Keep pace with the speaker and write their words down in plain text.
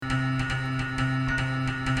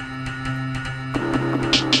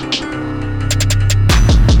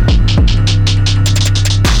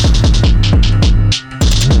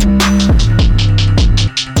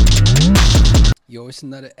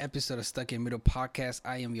another episode of Stuck in Middle Podcast.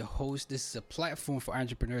 I am your host. This is a platform for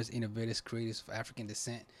entrepreneurs, innovators, creators of African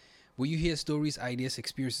descent, where you hear stories, ideas,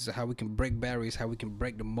 experiences of how we can break barriers, how we can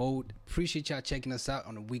break the mold. Appreciate y'all checking us out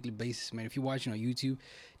on a weekly basis, man. If you're watching on YouTube,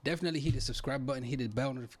 definitely hit the subscribe button, hit the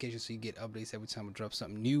bell notification so you get updates every time I drop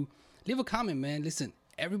something new. Leave a comment, man. Listen,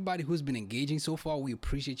 everybody who's been engaging so far, we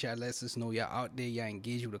appreciate y'all. Let us know y'all out there, y'all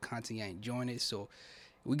engaged with the content, y'all enjoying it. So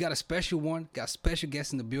we got a special one, got special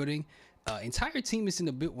guests in the building. Entire team is in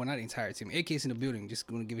the building. Well, not the entire team. AK is in the building. Just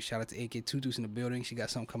gonna give a shout out to AK. Tutu's in the building. She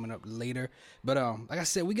got something coming up later. But like I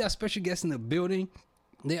said, we got special guests in the building.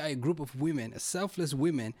 They are a group of women, selfless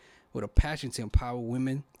women with a passion to empower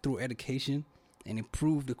women through education and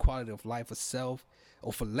improve the quality of life for self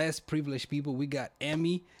or for less privileged people. We got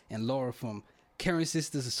Emmy and Laura from Caring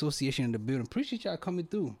Sisters Association in the building. Appreciate y'all coming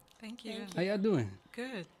through. Thank you. How y'all doing?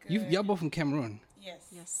 Good. Y'all both from Cameroon.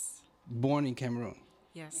 Yes. Born in Cameroon.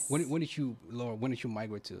 Yes. When did you, Laura? When did you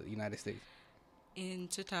migrate to the United States? In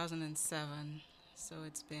 2007. So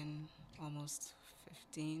it's been almost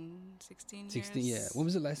 16 years. 16. Yeah. When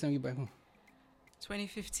was the last time you back home?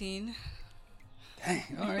 2015. Dang.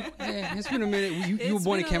 All right. Yeah. It's been a minute. You were It's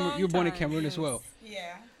born in been a Cameroon. long You were born in time, Cameroon yes. as well.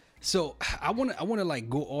 Yeah. So I wanna like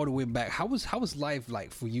go all the way back. How was life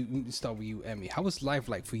like for you? Let me start with you, Emmy. How was life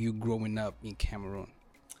like for you growing up in Cameroon?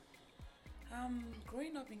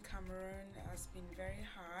 Growing up in Cameroon has been very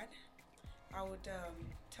hard. I would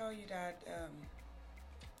tell you that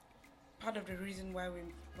part of the reason why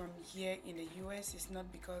I'm here in the US is not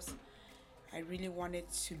because I really wanted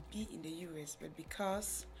to be in the US,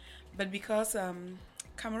 but because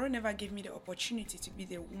Cameroon never gave me the opportunity to be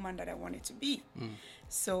the woman that I wanted to be.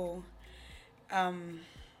 So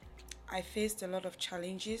I faced a lot of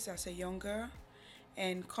challenges as a young girl,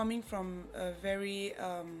 and coming from a very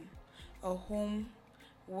a home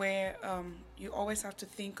where you always have to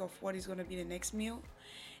think of what is going to be the next meal,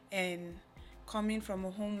 and coming from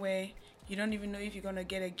a home where you don't even know if you're going to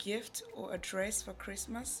get a gift or a dress for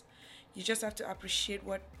Christmas. You just have to appreciate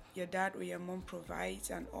what your dad or your mom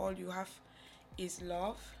provides, and all you have is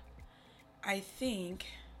love. I think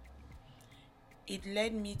it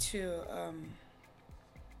led me to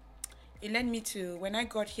when I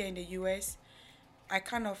got here in the US, I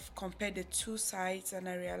kind of compared the two sides, and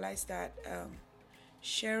I realized that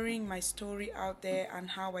sharing my story out there and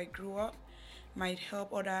how I grew up might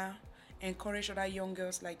encourage other young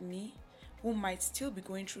girls like me who might still be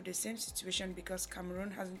going through the same situation, because Cameroon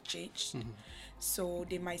hasn't changed. So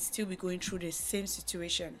they might still be going through the same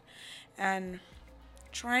situation. And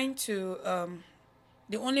trying to,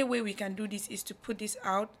 the only way we can do this is to put this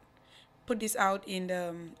out in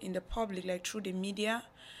the public, like through the media,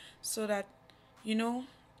 so that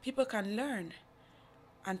people can learn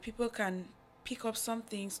and people can pick up some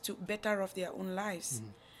things to better off their own lives.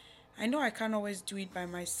 I know I can't always do it by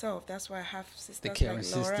myself. That's why I have sisters The Caring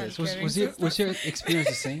like Laura and Sisters. Caring Was your experience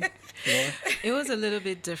the same, Laura? It was a little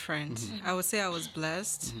bit different. I would say I was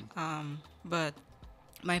blessed, but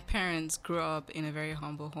my parents grew up in a very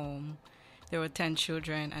humble home. There were 10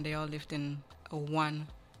 children, and they all lived in a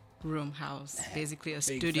one-room house, basically a Big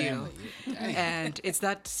studio. family. And it's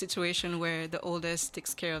that situation where the oldest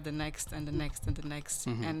takes care of the next and the next and the next.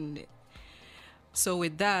 And so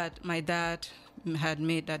with that, my dad had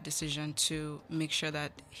made that decision to make sure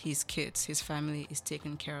that his kids, his family is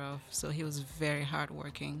taken care of. So he was very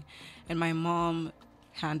hardworking. And my mom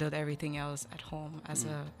handled everything else at home as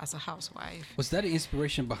a housewife. Was that the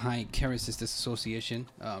inspiration behind Caring Sisters Association?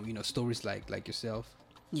 Stories like yourself.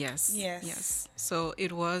 Yes. So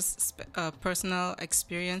it was personal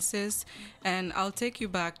experiences, and I'll take you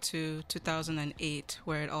back to 2008,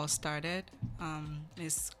 where it all started.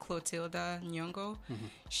 Miss Clotilda Nyong'o,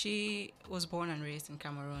 she was born and raised in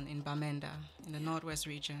Cameroon, in Bamenda, in the northwest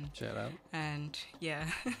region. Shout out. And yeah,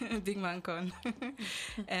 big man con.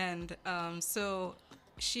 And so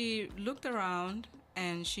she looked around,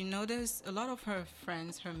 and she noticed a lot of her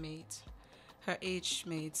friends, her mates, her age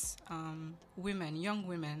mates, young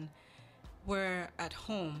women, were at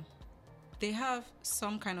home. They have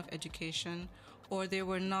some kind of education, or they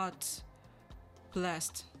were not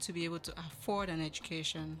blessed to be able to afford an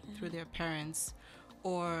education through their parents,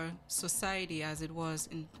 or society as it was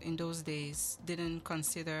in those days didn't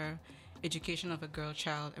consider education of a girl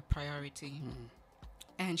child a priority.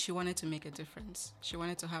 And she wanted to make a difference. She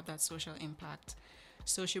wanted to have that social impact.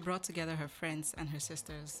 So she brought together her friends and her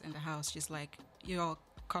sisters in the house. She's like, you all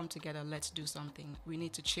come together, let's do something. We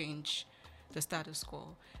need to change the status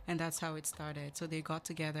quo. And that's how it started. So they got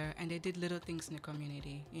together and they did little things in the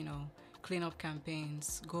community, cleanup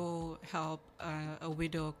campaigns, go help a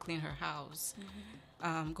widow clean her house,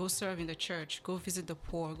 go serve in the church, go visit the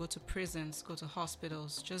poor, go to prisons, go to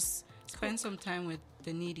hospitals, just spend some time with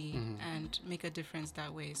the needy and make a difference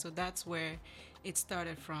that way. So that's where it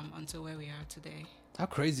started from until where we are today. How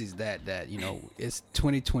crazy is that it's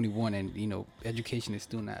 2021 and education is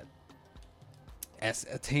still not as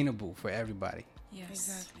attainable for everybody. Yes,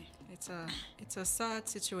 Exactly. It's a sad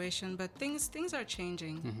situation, but things are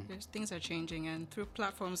changing. Things are changing, and through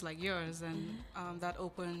platforms like yours and that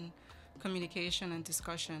open communication and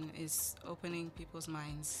discussion is opening people's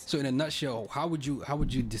minds. So in a nutshell, how would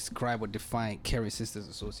you describe or define Caring Sisters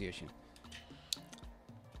Association?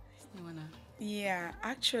 You wanna? Yeah,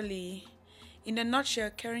 actually, in a nutshell,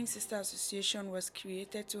 Caring Sister Association was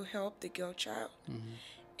created to help the girl child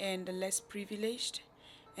and the less privileged,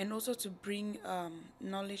 and also to bring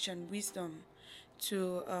knowledge and wisdom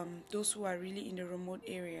to those who are really in the remote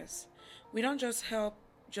areas. We don't just help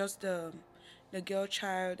just the girl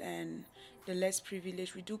child and the less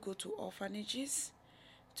privileged. We do go to orphanages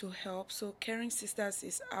to help. So Caring Sisters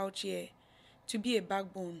is out here to be a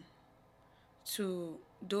backbone to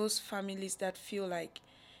those families that feel like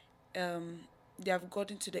they have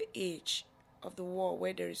gotten to the age of the war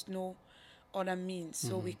where there is no other means.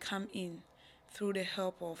 So we come in through the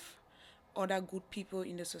help of other good people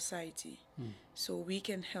in the society. So we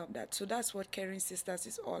can help that. So that's what Caring Sisters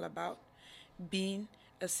is all about. Being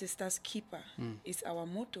a sister's keeper is our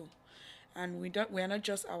motto. And we are not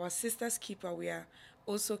just our sister's keeper, we are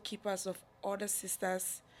also keepers of other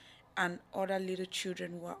sisters and other little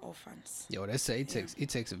children who are orphans. Yo, it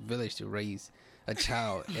takes a village to raise a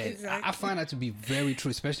child. And Exactly. I find that to be very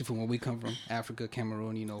true, especially from where we come from, Africa,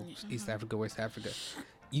 Cameroon, East Africa, West Africa.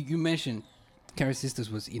 You mentioned Caring Sisters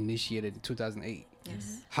was initiated in 2008.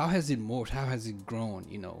 Yes. How has it morphed? How has it grown,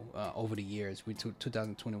 over the years with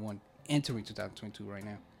 2021, entering 2022 right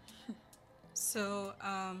now? So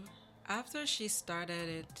after she started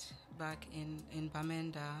it back in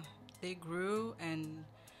Bamenda, they grew, and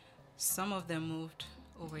some of them moved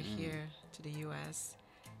over here to the US.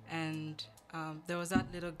 And there was that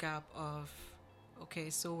little gap of, okay,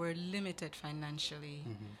 so we're limited financially.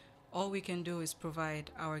 All we can do is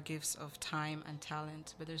provide our gifts of time and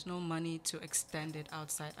talent, but there's no money to extend it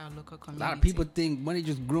outside our local A community. lot of people think money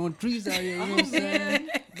just growing trees out here. You know what I'm saying?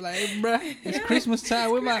 Like, hey, bruh, it's Christmas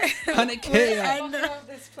time. Where my 100K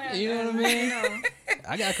at? You know what I mean?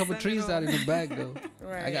 I got a couple trees out in the back, though.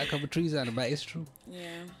 Right. I got a couple trees out in the back. It's true.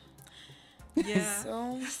 Yeah. Yeah.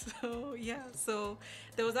 So So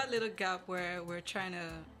there was that little gap where we're trying to,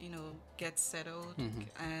 get settled.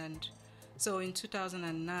 And so in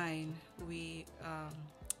 2009, we,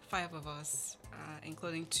 5 of us,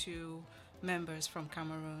 including 2 members from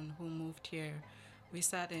Cameroon who moved here, we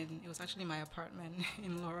sat in, it was actually my apartment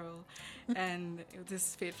in Laurel, and it was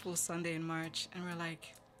this fateful Sunday in March, and we're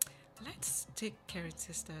like, let's take Caring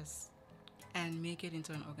Sisters and make it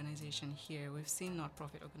into an organization here. We've seen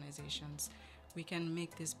not-profit organizations. We can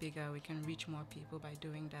make this bigger. We can reach more people by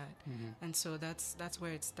doing that. And so that's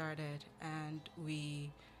where it started. And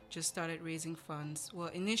we just started raising funds. Well,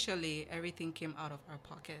 initially, everything came out of our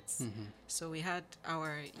pockets. So we had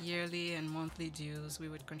our yearly and monthly dues. We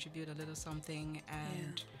would contribute a little something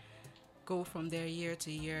and go from there year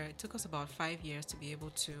to year. It took us about 5 years to be able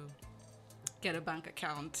to get a bank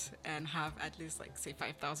account and have at least, like, say,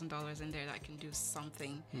 $5,000 in there that can do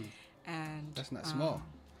something. And That's not small.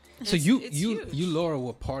 So it's you huge. Laura,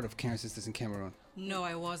 were part of Caring Sisters in Cameroon. No,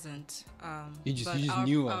 I wasn't. You just our,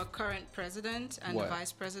 knew of- our current president and What? the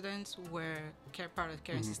vice president were part of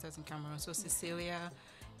Caring Sisters in Cameroon. So Cecilia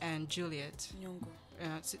and Juliet. Nyongo.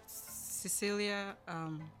 Cecilia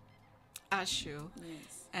Ashu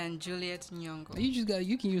Yes. and Juliet Nyongo.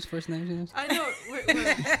 You can use first names. I know.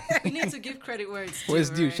 We need to give credit where it's due.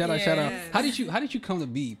 Where's due? Right? Shout out, shout out. Yes. How did you come to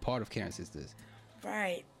be part of Caring Sisters?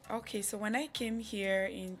 Right. Okay, so when I came here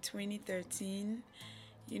in 2013,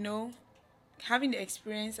 having the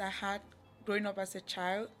experience I had growing up as a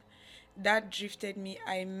child, that drifted me.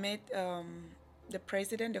 I met the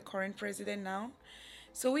president, the current president now.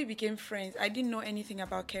 So we became friends. I didn't know anything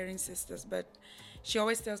about Caring Sisters, but she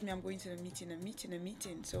always tells me I'm going to the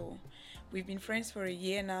meeting. So we've been friends for a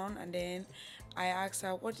year now, and then I asked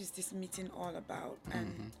her, what is this meeting all about?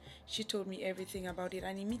 And she told me everything about it,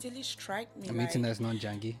 and immediately struck me. A meeting that's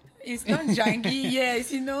non-janky. It's not janky,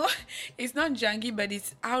 yes, it's not janky, but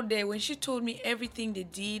it's out there. When she told me everything they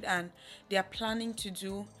did and they are planning to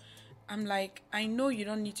do, I'm like, I know you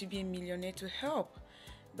don't need to be a millionaire to help,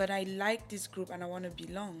 but I like this group and I want to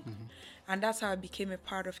belong. And that's how I became a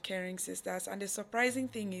part of Caring Sisters. And the surprising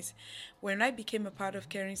thing is, when I became a part of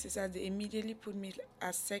Caring Sisters, they immediately put me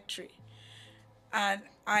as secretary. And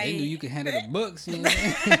They knew you could handle the books. You know?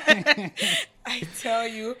 I tell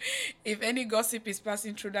you, if any gossip is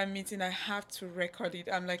passing through that meeting, I have to record it.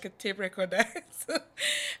 I'm like a tape recorder. So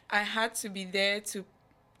I had to be there to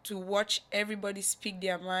watch everybody speak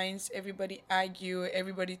their minds, everybody argue,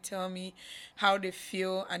 everybody tell me how they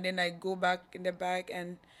feel, and then I go back in the back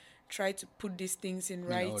and try to put these things in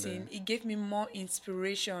writing. It gave me more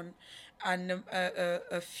inspiration and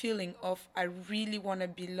a feeling of I really want to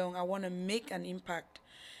belong. I want to make an impact,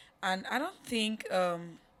 and I don't think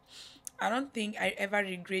I ever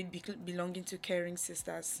regret belonging to Caring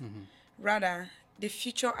Sisters. Rather, the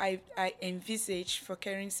future I envisage for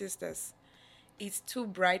Caring Sisters, it's too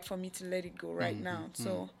bright for me to let it go right now.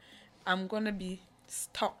 So I'm gonna be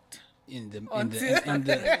stuck. In the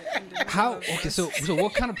how okay so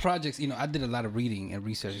what kind of projects, you know, I did a lot of reading and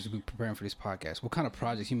research as we were preparing for this podcast. What kind of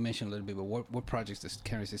projects, you mentioned a little bit, but what projects does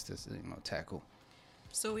Caring Sisters, you know, tackle?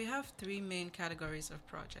 So we have three main categories of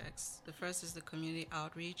projects. The first is the community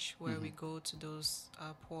outreach, where we go to those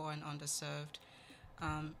poor and underserved,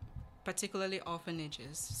 particularly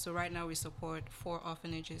orphanages. So right now we support 4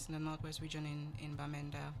 orphanages in the Northwest region in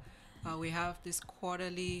Bamenda. We have these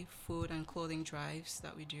quarterly food and clothing drives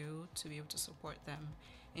that we do to be able to support them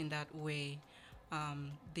in that way.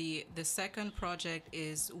 The second project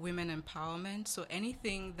is women empowerment. So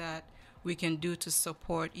anything that we can do to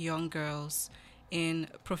support young girls in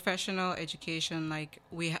professional education, like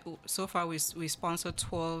so far we sponsored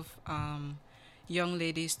 12 young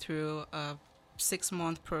ladies through a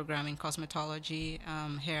 6-month program in cosmetology,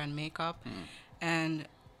 hair and makeup, and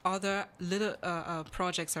other little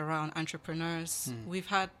projects around entrepreneurs. We've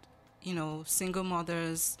had, you know, single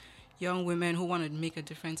mothers, young women who want to make a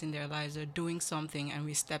difference in their lives. They're doing something, and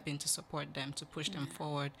we step in to support them, to push them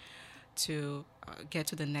forward, to get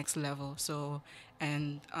to the next level. So,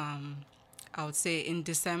 and I would say in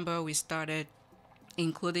December we started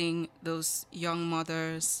including those young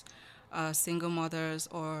mothers, single mothers,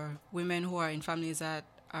 or women who are in families that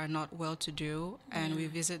are not well-to-do, and we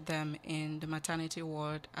visit them in the maternity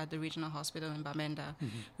ward at the regional hospital in Bamenda.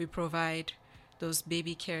 We provide those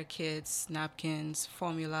baby care kits, napkins,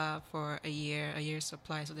 formula for a year's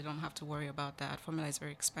supply, so they don't have to worry about that. Formula is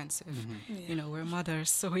very expensive. You know, we're mothers,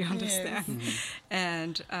 so we understand.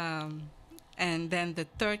 And then the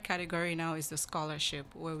third category now is the scholarship,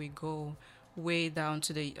 where we go way down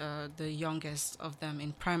to the youngest of them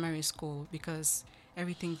in primary school, because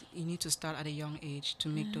everything, you need to start at a young age to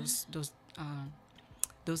make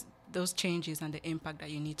those changes and the impact that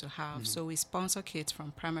you need to have. So we sponsor kids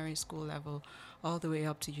from primary school level all the way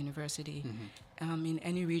up to university, in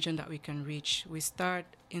any region that we can reach. We start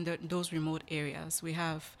in those remote areas. We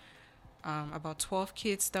have about 12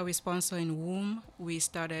 kids that we sponsor in Womb. We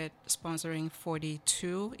started sponsoring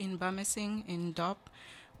 42 in Bamesing in Dop.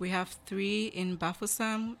 We have 3 in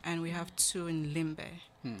Bafoussam, and we have 2 in Limbe.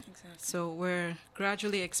 Exactly. So we're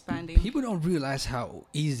gradually expanding. People don't realize how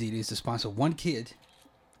easy it is to sponsor one kid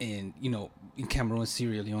in, you know, in Cameroon,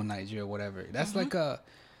 Sierra Leone, Nigeria, whatever. That's like a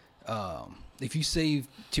if you save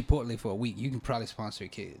Chipotle for a week, you can probably sponsor a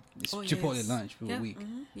kid. It's Chipotle lunch for a week.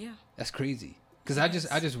 Yeah, that's crazy. Because I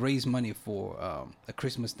just raised money for a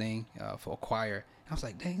Christmas thing for a choir. I was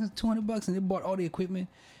like, dang, it's $200, and they bought all the equipment.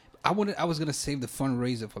 I was gonna save the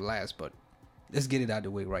fundraiser for last, but let's get it out of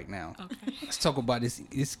the way right now. Okay. Let's talk about this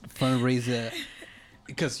fundraiser,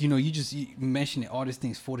 because you know you mentioned all these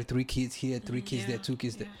things: 43 kids here, 3 kids there, 2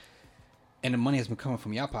 kids there, and the money has been coming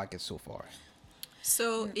from your pockets so far.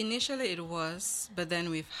 So initially it was, but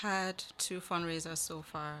then we've had 2 fundraisers so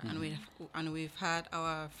far, and we've had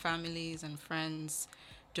our families and friends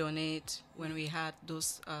donate when we had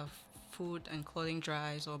those food and clothing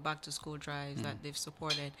drives or back to school drives that they've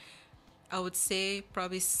supported. I would say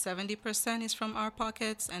probably 70% is from our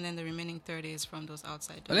pockets, and then the remaining 30 is from those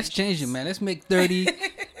outside donations. Well, let's change it, man. Let's make 30,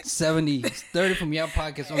 70, 30 from your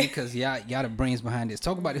pockets, only because y'all the brains behind this.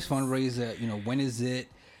 Talk about this fundraiser. You know, when is it?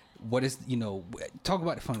 What is, you know, talk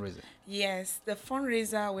about the fundraiser. Yes, the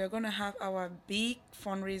fundraiser, we're going to have our big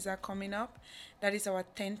fundraiser coming up. That is our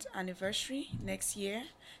 10th anniversary next year,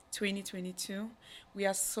 2022. We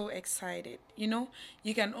are so excited. You know,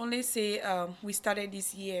 you can only say we started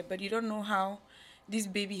this year, but you don't know how this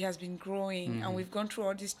baby has been growing, and we've gone through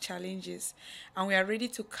all these challenges, and we are ready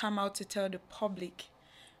to come out to tell the public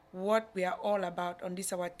what we are all about on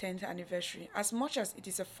this our 10th anniversary. As much as it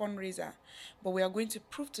is a fundraiser, but we are going to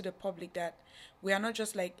prove to the public that we are not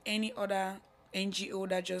just like any other NGO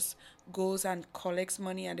that just goes and collects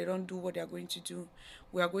money and they don't do what they are going to do.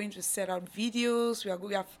 We are going to set out videos.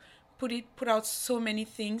 We have put out so many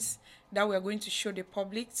things that we are going to show the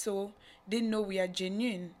public, so they know we are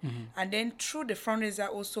genuine. And then through the fundraiser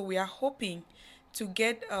also, we are hoping to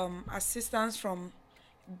get assistance from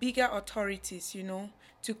bigger authorities,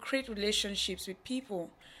 to create relationships with people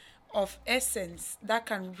of essence that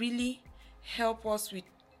can really help us with,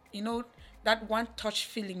 that one touch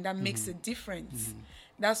feeling that makes a difference.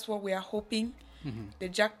 That's what we are hoping. The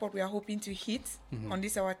jackpot we are hoping to hit on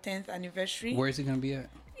this our 10th anniversary. Where is it going to be at?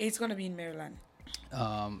 It's going to be in Maryland.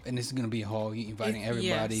 And this is going to be a hall. You're inviting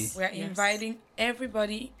everybody. Yes. We're inviting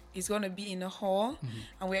everybody. Is going to be in a hall,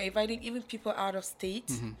 and we're inviting even people out of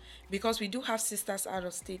state, because we do have sisters out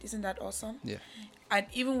of state. Isn't that awesome? Yeah. And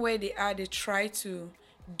even where they are, they try to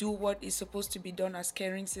do what is supposed to be done as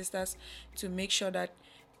caring sisters to make sure that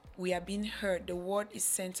we are being heard. The word is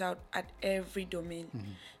sent out at every domain.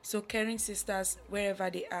 So caring sisters, wherever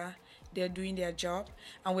they are, they're doing their job,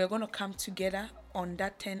 and we're going to come together on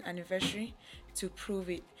that 10th anniversary to prove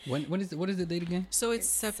it. What is the date again? So it's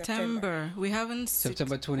September. We haven't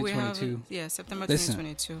September 2022. Yeah, September Listen.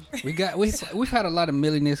 2022. We've had a lot of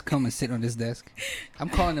millionaires come and sit on this desk. I'm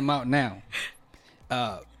calling them out now.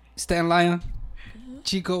 Stan Lyon,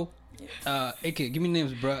 Chico, AK, give me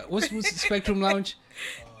names, bro. What's the Spectrum Lounge?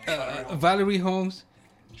 Valerie Holmes,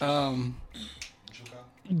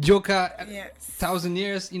 Joka, Yes. 1,000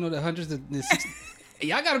 years. The hundreds of the 60.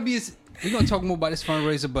 Y'all gotta be. We're gonna talk more about this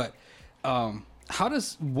fundraiser, but how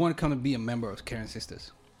does one come to be a member of Caring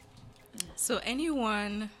Sisters? So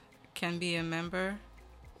anyone can be a member,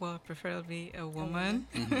 well, preferably a woman,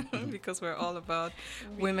 because we're all about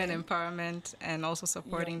women empowerment and also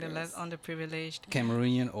supporting the less underprivileged.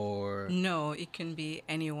 Cameroonian or No, it can be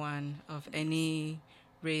anyone of any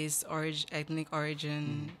race, ethnic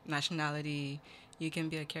origin, nationality. You can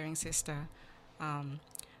be a caring sister.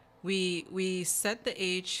 We set the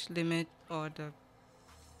age limit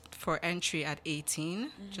for entry at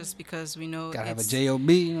 18, just because we know gotta have a it's job.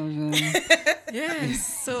 You know what I'm saying?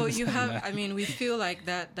 yes. So you have. I mean, we feel like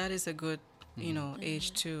that is a good,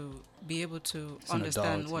 age to be able to It's an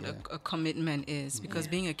understand adult, what yeah. a commitment is, because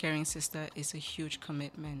being a caring sister is a huge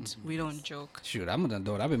commitment. We don't joke. Shoot, I'm an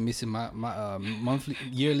adult. I've been missing my monthly,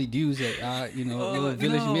 yearly dues at little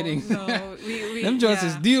village meetings. No, we Them joints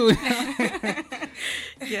is yeah. due.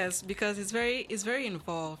 Yes, because it's very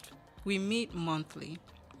involved. We meet monthly,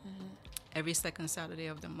 every second Saturday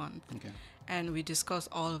of the month. Okay. And we discuss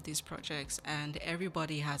all of these projects, and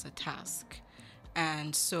everybody has a task.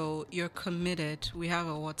 And so you're committed. We have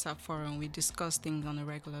a WhatsApp forum. We discuss things on a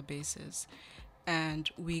regular basis. And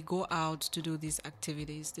we go out to do these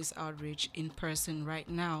activities, this outreach in person right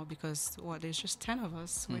now, because there's just 10 of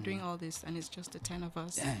us. We're doing all this, and it's just the 10 of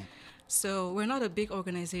us. Dang. So we're not a big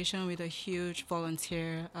organization with a huge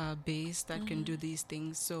volunteer base that can do these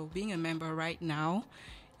things. So being a member right now,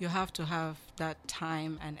 you have to have that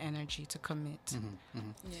time and energy to commit.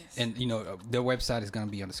 Yes. And their website is gonna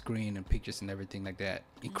be on the screen and pictures and everything like that.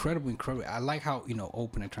 Incredible. I like how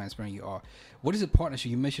open and transparent you are. What is a partnership?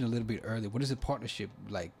 You mentioned a little bit earlier. What is a partnership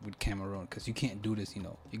like with Cameroon? Because you can't do this.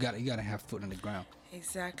 You gotta have foot on the ground.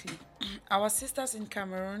 Exactly. Our sisters in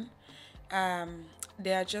Cameroon,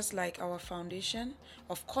 they are just like our foundation.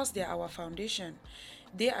 Of course, they are our foundation.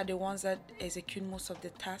 They are the ones that execute most of the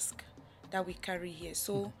task that we carry here.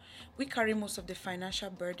 So we carry most of the financial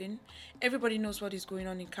burden. Everybody knows what is going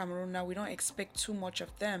on in Cameroon now. We don't expect too much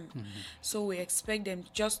of them. So we expect them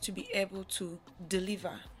just to be able to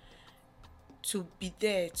deliver, to be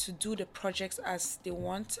there, to do the projects as they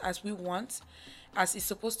want, as we want, as it's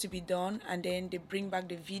supposed to be done, and then they bring back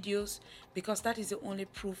the videos, because that is the only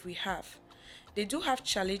proof we have. They do have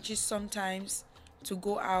challenges sometimes to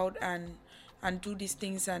go out and do these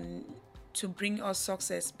things and to bring us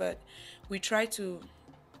success, but we try to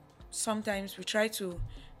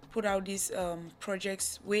put out these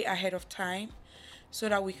projects way ahead of time, so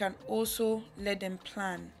that we can also let them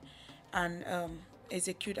plan and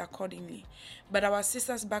execute accordingly. But our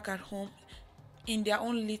sisters back at home, in their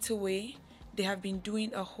own little way, they have been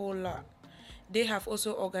doing a whole lot. They have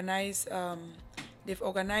also organized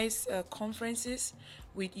conferences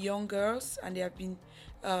with young girls, and there have been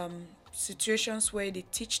situations where they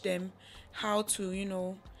teach them how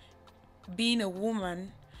to, being a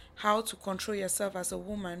woman, how to control yourself as a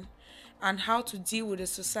woman, and how to deal with the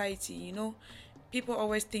society. People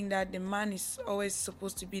always think that the man is always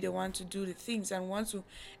supposed to be the one to do the things, and want to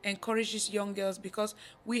encourage these young girls, because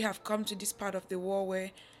we have come to this part of the world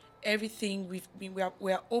where everything we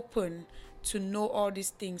are open to know all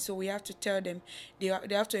these things. So we have to tell them, they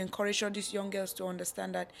have to encourage all these young girls to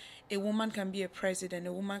understand that a woman can be a president,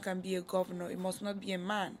 a woman can be a governor, it must not be a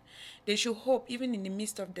man. They should hope, even in the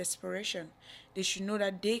midst of desperation, they should know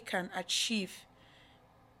that they can achieve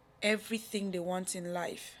everything they want in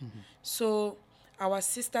life. So our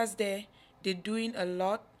sisters there, they're doing a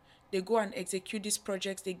lot. They go and execute these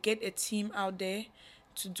projects. They get a team out there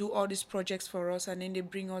to do all these projects for us, and then they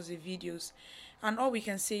bring us the videos. And all we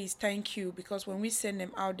can say is thank you, because when we send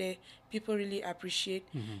them out there, people really appreciate.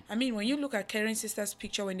 I mean, when you look at Caring Sisters'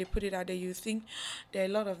 picture, when they put it out there, you think there are a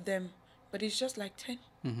lot of them, but it's just like 10.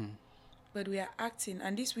 But we are acting,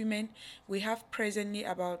 and these women, we have presently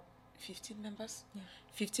about 15 members.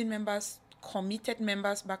 15 members, committed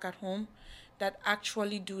members back at home that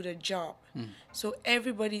actually do the job. So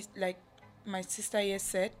everybody, like my sister here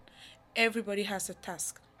said, everybody has a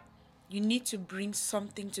task. You need to bring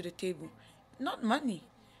something to the table. Not money.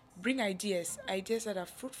 Bring ideas that are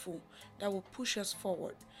fruitful, that will push us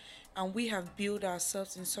forward. And we have built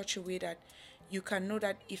ourselves in such a way that you can know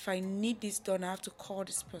that if I need this done, I have to call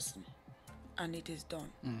this person. And it is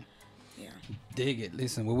done. Yeah. Dig it.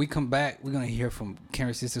 Listen, when we come back, we're going to hear from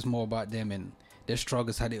Caring Sisters more about them and their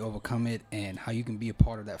struggles, how they overcome it, and how you can be a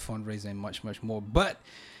part of that fundraiser and much, much more. But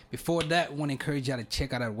before that, I want to encourage y'all to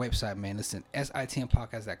check out our website, man. Listen,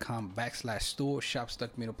 sitnpodcast.com/store, shop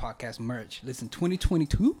Stuck Middle Podcast merch. Listen,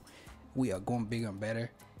 2022, we are going bigger and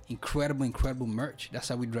better. Incredible merch. That's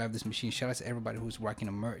how we drive this machine. Shout out to everybody who's rocking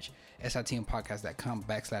the merch.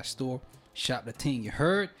 sitnpodcast.com/store, shop the thing. You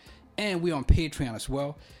heard? And we're on Patreon as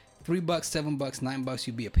well. $3, $7, $9,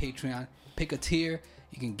 you be a Patreon. Pick a tier.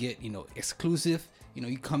 You can get, exclusive.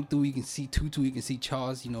 You come through, you can see Tutu, you can see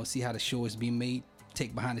Charles, see how the show is being made.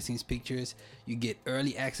 Take behind the scenes pictures. You get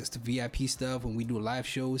early access to VIP stuff when we do live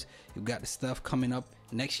shows. You've got the stuff coming up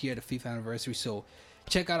next year, the 5th anniversary. So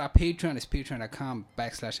check out our Patreon. It's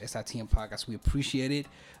patreon.com/SITM podcast. We appreciate it.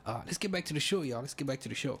 Let's get back to the show, y'all. Let's get back to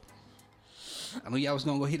the show. I know y'all was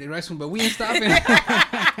gonna go hit the restroom, but we ain't stopping.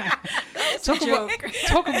 Talk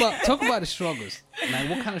about the struggles. Like,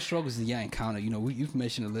 what kind of struggles do y'all encounter? You've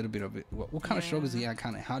mentioned a little bit of it. What kind of struggles do y'all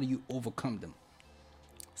encounter? How do you overcome them?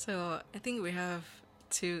 So I think we have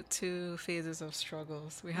two phases of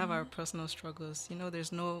struggles. We have our personal struggles.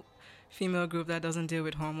 There's no female group that doesn't deal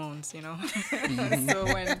with hormones. So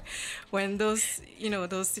when those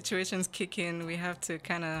those situations kick in, we have to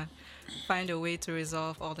kind of find a way to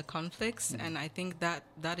resolve all the conflicts. And I think that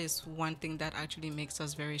is one thing that actually makes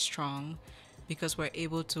us very strong, because we're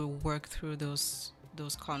able to work through those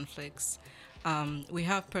conflicts. We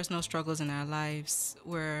have personal struggles in our lives.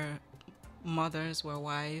 We're mothers, we're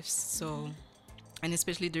wives, so and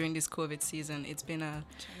especially during this COVID season, it's been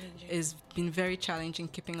very challenging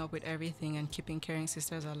keeping up with everything and keeping Caring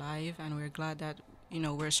Sisters alive. And we're glad that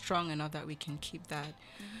we're strong enough that we can keep that.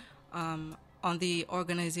 On the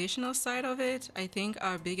organizational side of it, I think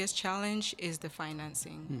our biggest challenge is the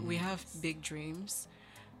financing. We have big dreams,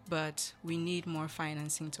 but we need more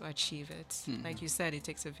financing to achieve it. Like you said, it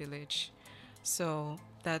takes a village. So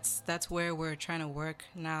that's where we're trying to work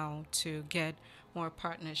now to get more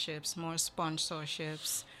partnerships, more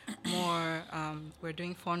sponsorships, more. We're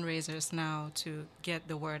doing fundraisers now to get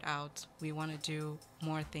the word out. We want to do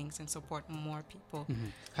more things and support more people.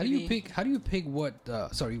 How do you pick what?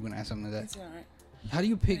 Sorry, you want to ask something to that? It's all right. How do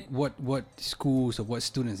you pick what schools or what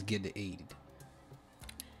students get the aid?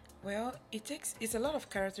 Well, it's a lot of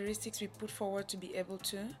characteristics we put forward to be able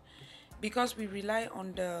to, because we rely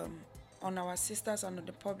on our sisters and on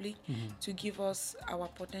the public to give us our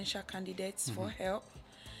potential candidates for help.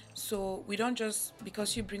 So we don't just,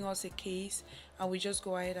 because you bring us a case and we just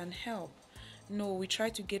go ahead and help. No, we try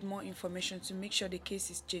to get more information to make sure the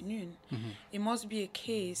case is genuine. It must be a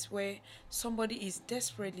case where somebody is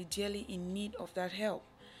desperately, dearly in need of that help.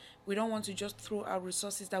 We don't want to just throw our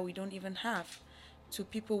resources that we don't even have to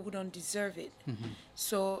people who don't deserve it.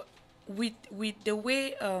 So with the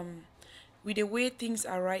way things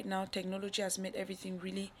are right now, technology has made everything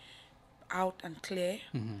really out and clear.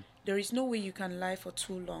 There is no way you can lie for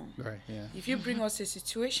too long. Right, yeah. If you bring us a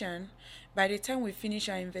situation, by the time we finish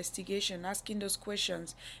our investigation, asking those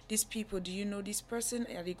questions, these people, do you know this person?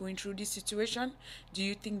 Are they going through this situation? Do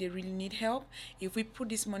you think they really need help? If we put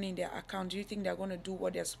this money in their account, do you think they're going to do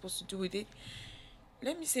what they're supposed to do with it?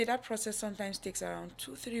 Let me say that process sometimes takes around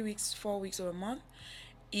 2, 3 weeks, 4 weeks, or a month.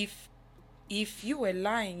 If you were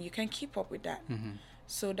lying, you can keep up with that.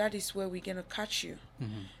 So that is where we're going to catch you.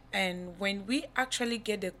 And when we actually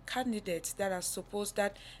get the candidates that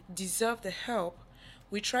deserve the help,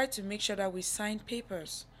 we try to make sure that we sign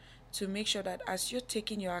papers to make sure that as you're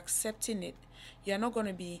accepting it. You're not going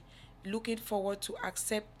to be looking forward to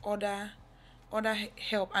accept other other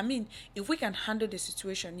help. I mean, if we can handle the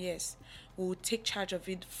situation, yes, we will take charge of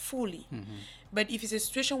it fully. But if it's a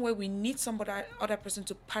situation where we need somebody, other person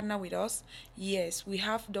to partner with us, yes, we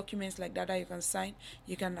have documents like that you can sign.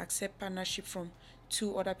 You can accept partnership from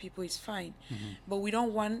 2 other people. It's fine. But we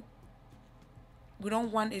don't want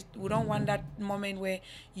that moment where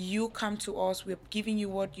you come to us, we're giving you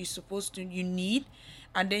what you need,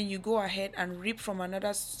 and then you go ahead and reap from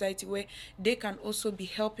another society where they can also be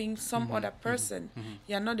helping some other person.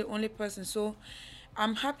 You're not the only person. So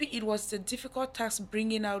I'm happy it was a difficult task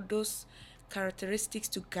bringing out those characteristics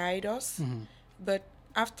to guide us. But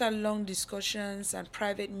after long discussions and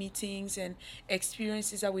private meetings and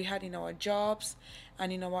experiences that we had in our jobs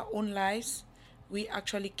and in our own lives, we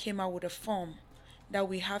actually came out with a form that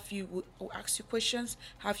we'll ask you questions,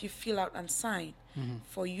 have you fill out and sign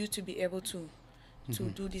for you to be able to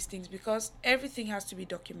do these things, because everything has to be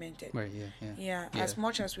documented. Right, Yeah, as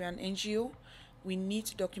much as we're an NGO, we need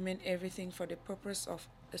to document everything for the purpose of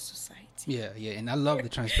the society. Yeah, and I love the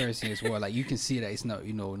transparency as well. Like, you can see that it's not,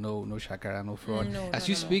 no shakara, no fraud. As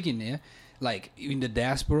you speaking there, like in the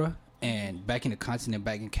diaspora and back in the continent,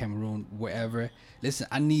 back in Cameroon, wherever. Listen,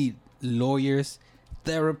 I need lawyers,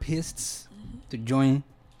 therapists to join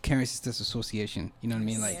Caring Sisters Association. You know what I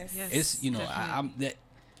mean? Like, it's, I'm that.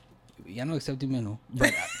 Y'all know accepting me, no.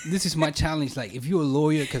 But this is my challenge. Like, if you're a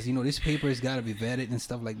lawyer, because this paper has got to be vetted and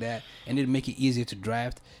stuff like that, and it'll make it easier to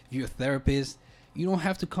draft. If you're a therapist, you don't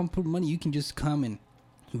have to come put money. You can just come and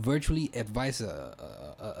virtually advise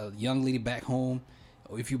a young lady back home,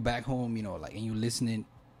 or if you're back home, like, and you're listening,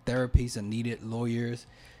 therapists are needed, lawyers,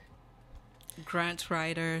 grant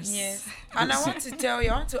writers. Yes. And I want to tell you,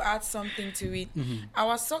 I want to add something to it.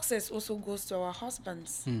 Our success also goes to our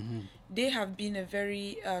husbands. They have been a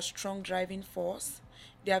very strong driving force.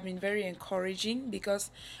 They have been very encouraging,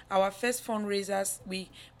 because our first fundraisers, we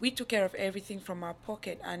took care of everything from our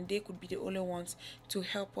pocket, and they could be the only ones to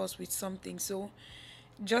help us with something. So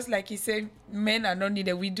just like you said, men are not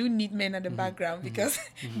needed. We do need men at the background, because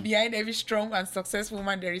behind every strong and successful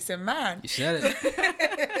woman, there is a man. You said it.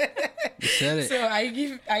 You said it. So I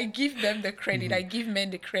give them the credit. I give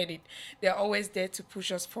men the credit. They're always there to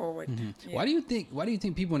push us forward. Yeah. Why do you think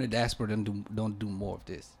people in the diaspora don't do more of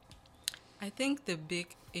this? I think the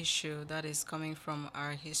big issue that is coming from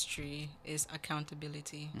our history is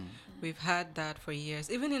accountability. We've had that for years.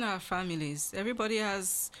 Even in our families, everybody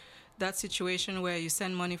has that situation where you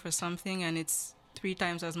send money for something and it's 3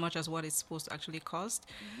 times as much as what it's supposed to actually cost.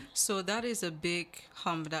 So that is a big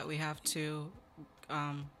hump that we have to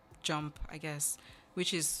jump, I guess,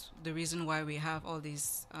 which is the reason why we have all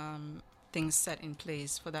these things set in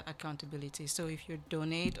place for that accountability. So if you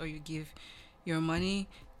donate or you give your money,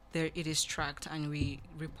 there it is tracked, and we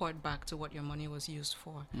report back to what your money was used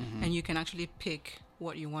for. And you can actually pick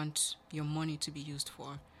what you want your money to be used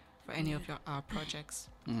for any of our projects.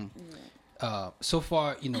 So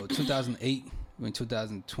far, 2008, we're in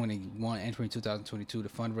 2021, entering 2022, the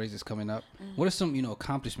fundraiser is coming up. What are some,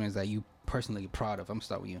 accomplishments that you personally proud of? I'm gonna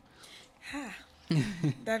start with you.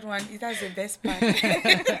 That's the best part.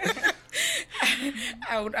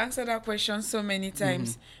 I would answer that question so many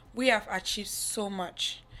times. We have achieved so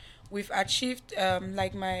much. We've achieved,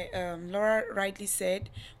 like my Laura rightly said,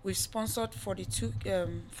 we've sponsored 42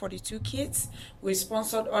 kids. We've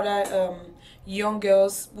sponsored other young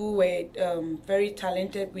girls who were very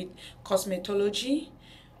talented with cosmetology.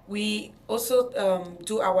 We also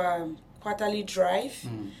do our quarterly drive.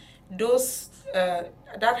 Those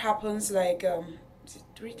that happens like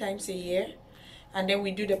 3 times a year, and then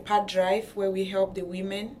we do the pad drive where we help the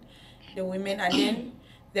women, and then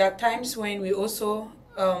there are times when we also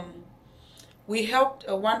we helped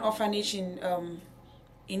one orphanage in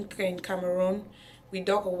Cameroon. We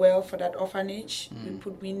dug a well for that orphanage. We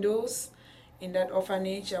put windows in that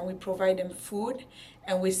orphanage, and we provide them food,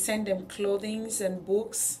 and we send them clothing and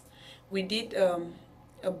books. We did a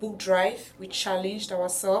book drive. We challenged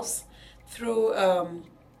ourselves through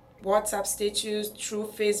WhatsApp status,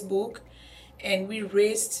 through Facebook, and we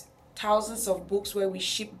raised thousands of books where we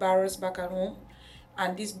shipped barrels back at home.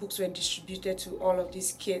 And these books were distributed to all of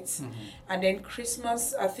these kids. And then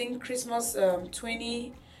Christmas, I think Christmas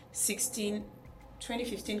 2015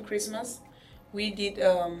 Christmas, we did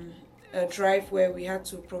a drive where we had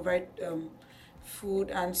to provide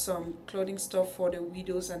food and some clothing stuff for the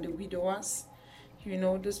widows and the widowers.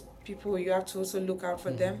 Those people, you have to also look out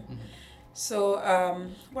for them. So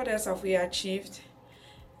what else have we achieved?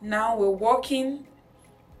 Now we're working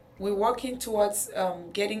towards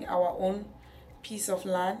getting our own piece of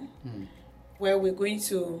land where we're going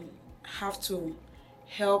to have to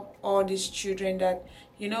help all these children that,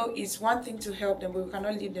 it's one thing to help them, but we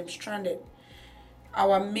cannot leave them stranded.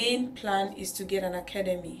 our main plan is to get an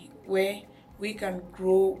academy where we can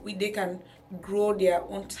grow, they can grow their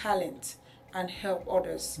own talent and help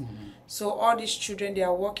others. So all these children, they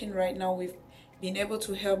are working right now. We've been able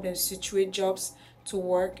to help them situate jobs to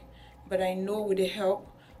work, but I know with the help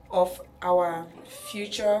of our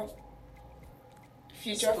future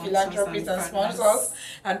philanthropists and sponsors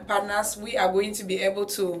and partners, we are going to be able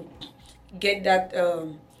to get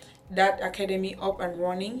that academy up and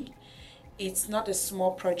running. It's not a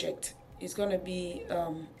small project. It's going to be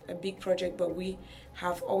a big project, but we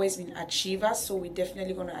have always been achievers, so we're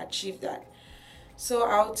definitely going to achieve that. So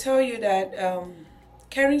I'll tell you that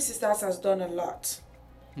Caring Sisters has done a lot.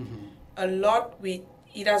 A lot.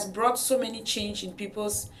 It has brought so many change in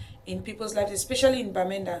people's lives, especially in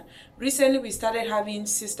Bamenda. Recently, we started having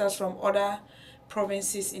sisters from other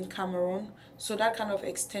provinces in Cameroon, so that kind of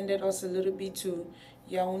extended us a little bit to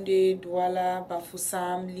Yaoundé, Douala,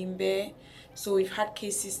 Bafoussam, Limbe. So we've had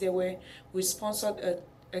cases there where we sponsored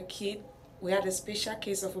a kid. We had a special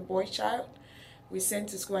case of a boy child. We sent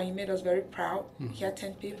to school and he made us very proud. He had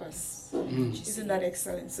 10 papers. Isn't that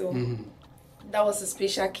excellent? So that was a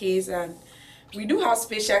special case, and we do have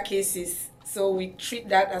special cases. So we treat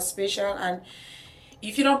that as special, and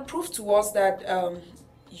if you don't prove to us that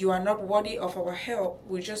you are not worthy of our help,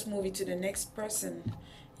 we'll just move it to the next person.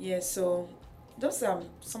 Yeah, so those are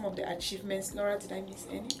some of the achievements. Laura, did I miss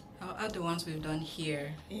any? I'll add the ones we've done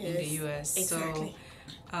here in the US. Exactly.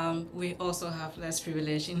 So we also have less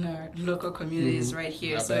privilege in our local communities right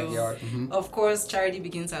here. Our backyard. Of course, charity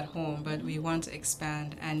begins at home, but we want to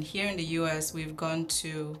expand. And here in the US, we've gone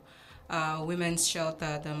to women's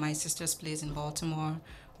shelter, the My Sister's Place in Baltimore.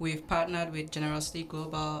 We've partnered with Generosity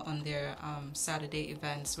Global on their Saturday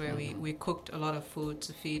events where we cooked a lot of food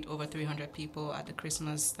to feed over 300 people at the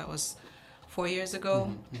Christmas that was 4 years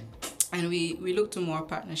ago. And we look to more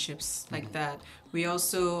partnerships like that. We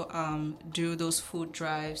also do those food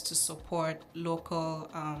drives to support local,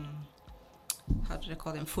 how do they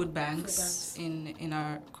call them, food banks in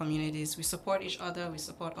our communities. We support each other, we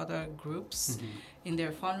support other groups in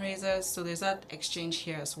their fundraisers. So there's that exchange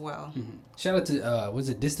here as well. Shout out to, was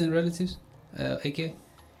it Distant Relatives, AK?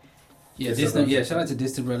 Yeah, Distant, yeah, shout out to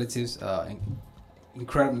Distant Relatives.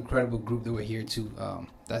 Incredible group that were here too.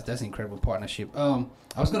 That's an incredible partnership.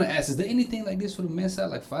 I was gonna ask, is there anything like this for the men's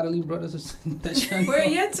side, like Fatherly Brothers or something? That we're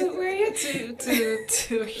yet to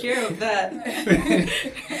hear of that.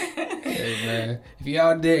 Hey man, if you're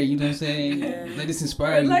out there, you know what I'm saying, let this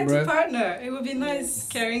inspire you, bro. I'd like to partner. It would be nice.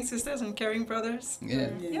 Caring sisters and caring brothers.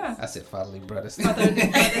 Yeah. I said Fatherly Brothers. But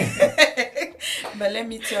let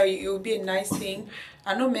me tell you, it would be a nice thing.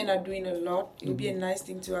 I know men are doing a lot. It would be a nice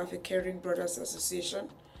thing to have a Caring Brothers Association,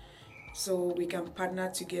 so we can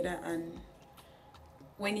partner together. And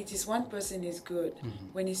when it is one person is good,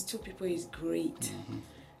 when it's two people is great.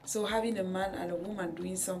 So having a man and a woman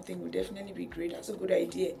doing something would definitely be great. That's a good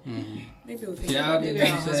idea. Maybe we'll think about it. Our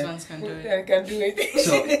husbands can do it. Can do it.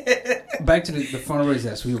 So back to the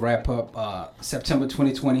fundraiser as we wrap up. September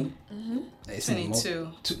 2020.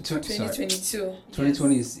 22. 2022.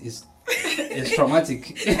 2020 is it's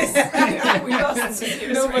traumatic. We lost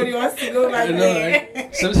Nobody wants to go back there.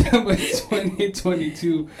 Right? September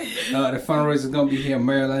 2022, the fundraiser is gonna be here in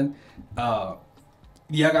Maryland. Y'all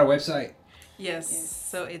got a website? Yes.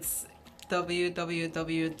 So it's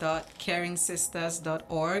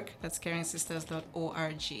www.caringsisters.org. That's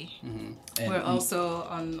caringsisters.org. We're also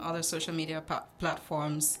on other social media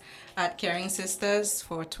platforms at Caring Sisters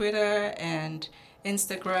for Twitter and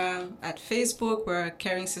Instagram. At Facebook, we're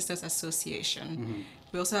Caring Sisters Association.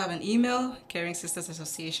 We also have an email,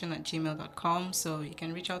 caringsistersassociation@gmail.com, so you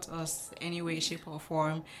can reach out to us any way, shape, or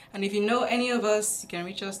form. And if you know any of us, you can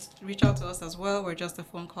reach out to us as well. We're just a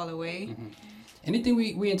phone call away. Anything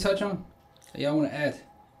we didn't touch on that y'all want to add?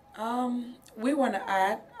 We want to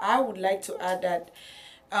add, I would like to add that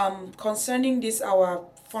concerning this, our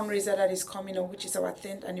fundraiser that is coming up, which is our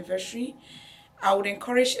 10th anniversary, I would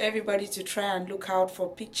encourage everybody to try and look out for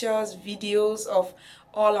pictures, videos of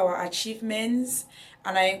all our achievements.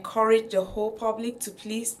 And I encourage the whole public to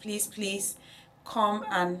please come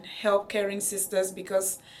and help Caring Sisters,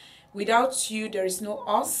 because without you, there is no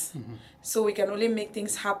us. So we can only make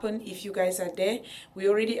things happen if you guys are there. We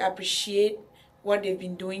already appreciate what they've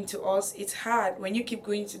been doing to us. It's hard when you keep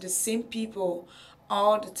going to the same people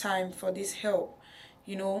all the time for this help.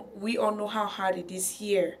 You know, we all know how hard it is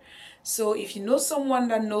here. So if you know someone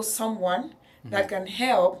that knows someone that can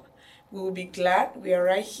help, we will be glad. We are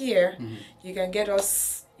right here. You can get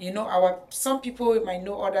us, you know, some people might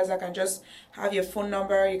know others that can just have your phone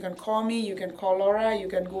number. You can call me, you can call Laura, you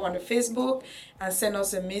can go on the Facebook and send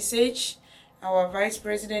us a message, Our vice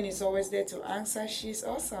president is always there to answer. She's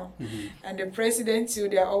awesome. Mm-hmm. And the president too,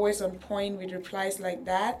 they're always on point with replies like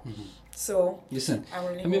that. Mm-hmm. So Listen, I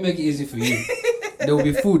will let me make it easy for you. There will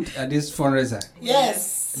be food at this fundraiser.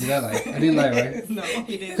 Yes. Did I lie? I didn't lie, right? No,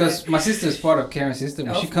 he didn't. Because my sister is part of Karen's system.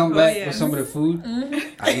 When she come Oh, back yes. with some of the food,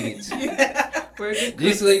 I eat it. We're good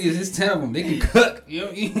These cooks. ladies, there's 10 of them. They can cook. You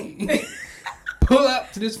know, pull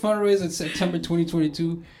up to this fundraiser in September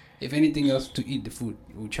 2022. If anything else, to eat the food.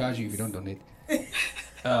 We'll charge you if you don't donate.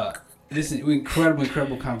 Listen,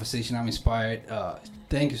 incredible conversation. I'm inspired.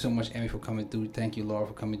 Thank you so much, Emmy, for coming through. Thank you, Laura,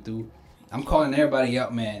 for coming through. I'm calling everybody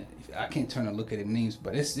out, man. I can't turn and look at the names,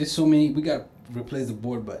 but there's so many. We got to replace the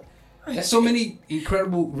board, but there's so many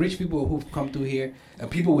incredible rich people who've come through here.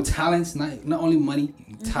 People with talents, not only money,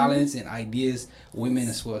 talents and ideas, women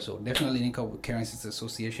as well. So definitely link up with Karen Sisters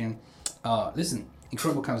Association. Listen,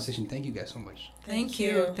 incredible conversation. Thank you guys so much. Thank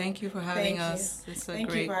you. Thank you for having Thank you. us. It's a Thank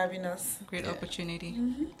you great, for having us. great opportunity.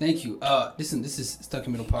 Thank you. Listen, this is Stuck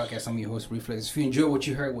in Middle Podcast. I'm your host, Reflex. If you enjoy what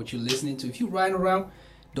you heard, what you're listening to, if you're riding around,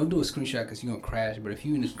 don't do a screenshot because you're going to crash. But if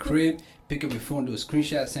you're in the crib, pick up your phone, do a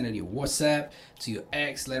screenshot, send it to your WhatsApp, to your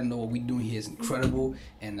ex, let them know what we're doing here is incredible.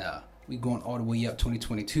 And we're going all the way up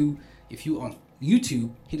 2022. If you on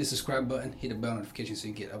YouTube, hit the subscribe button, hit the bell notification so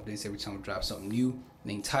you get updates every time we drop something new.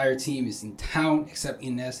 The entire team is in town except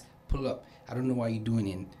Ines. Pull up. I don't know why you're doing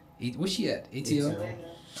it. Where's she at? ATL?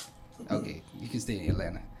 Okay, you can stay in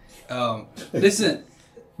Atlanta. Listen,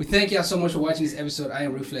 we thank y'all so much for watching this episode. I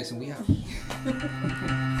am Reflex, and we out.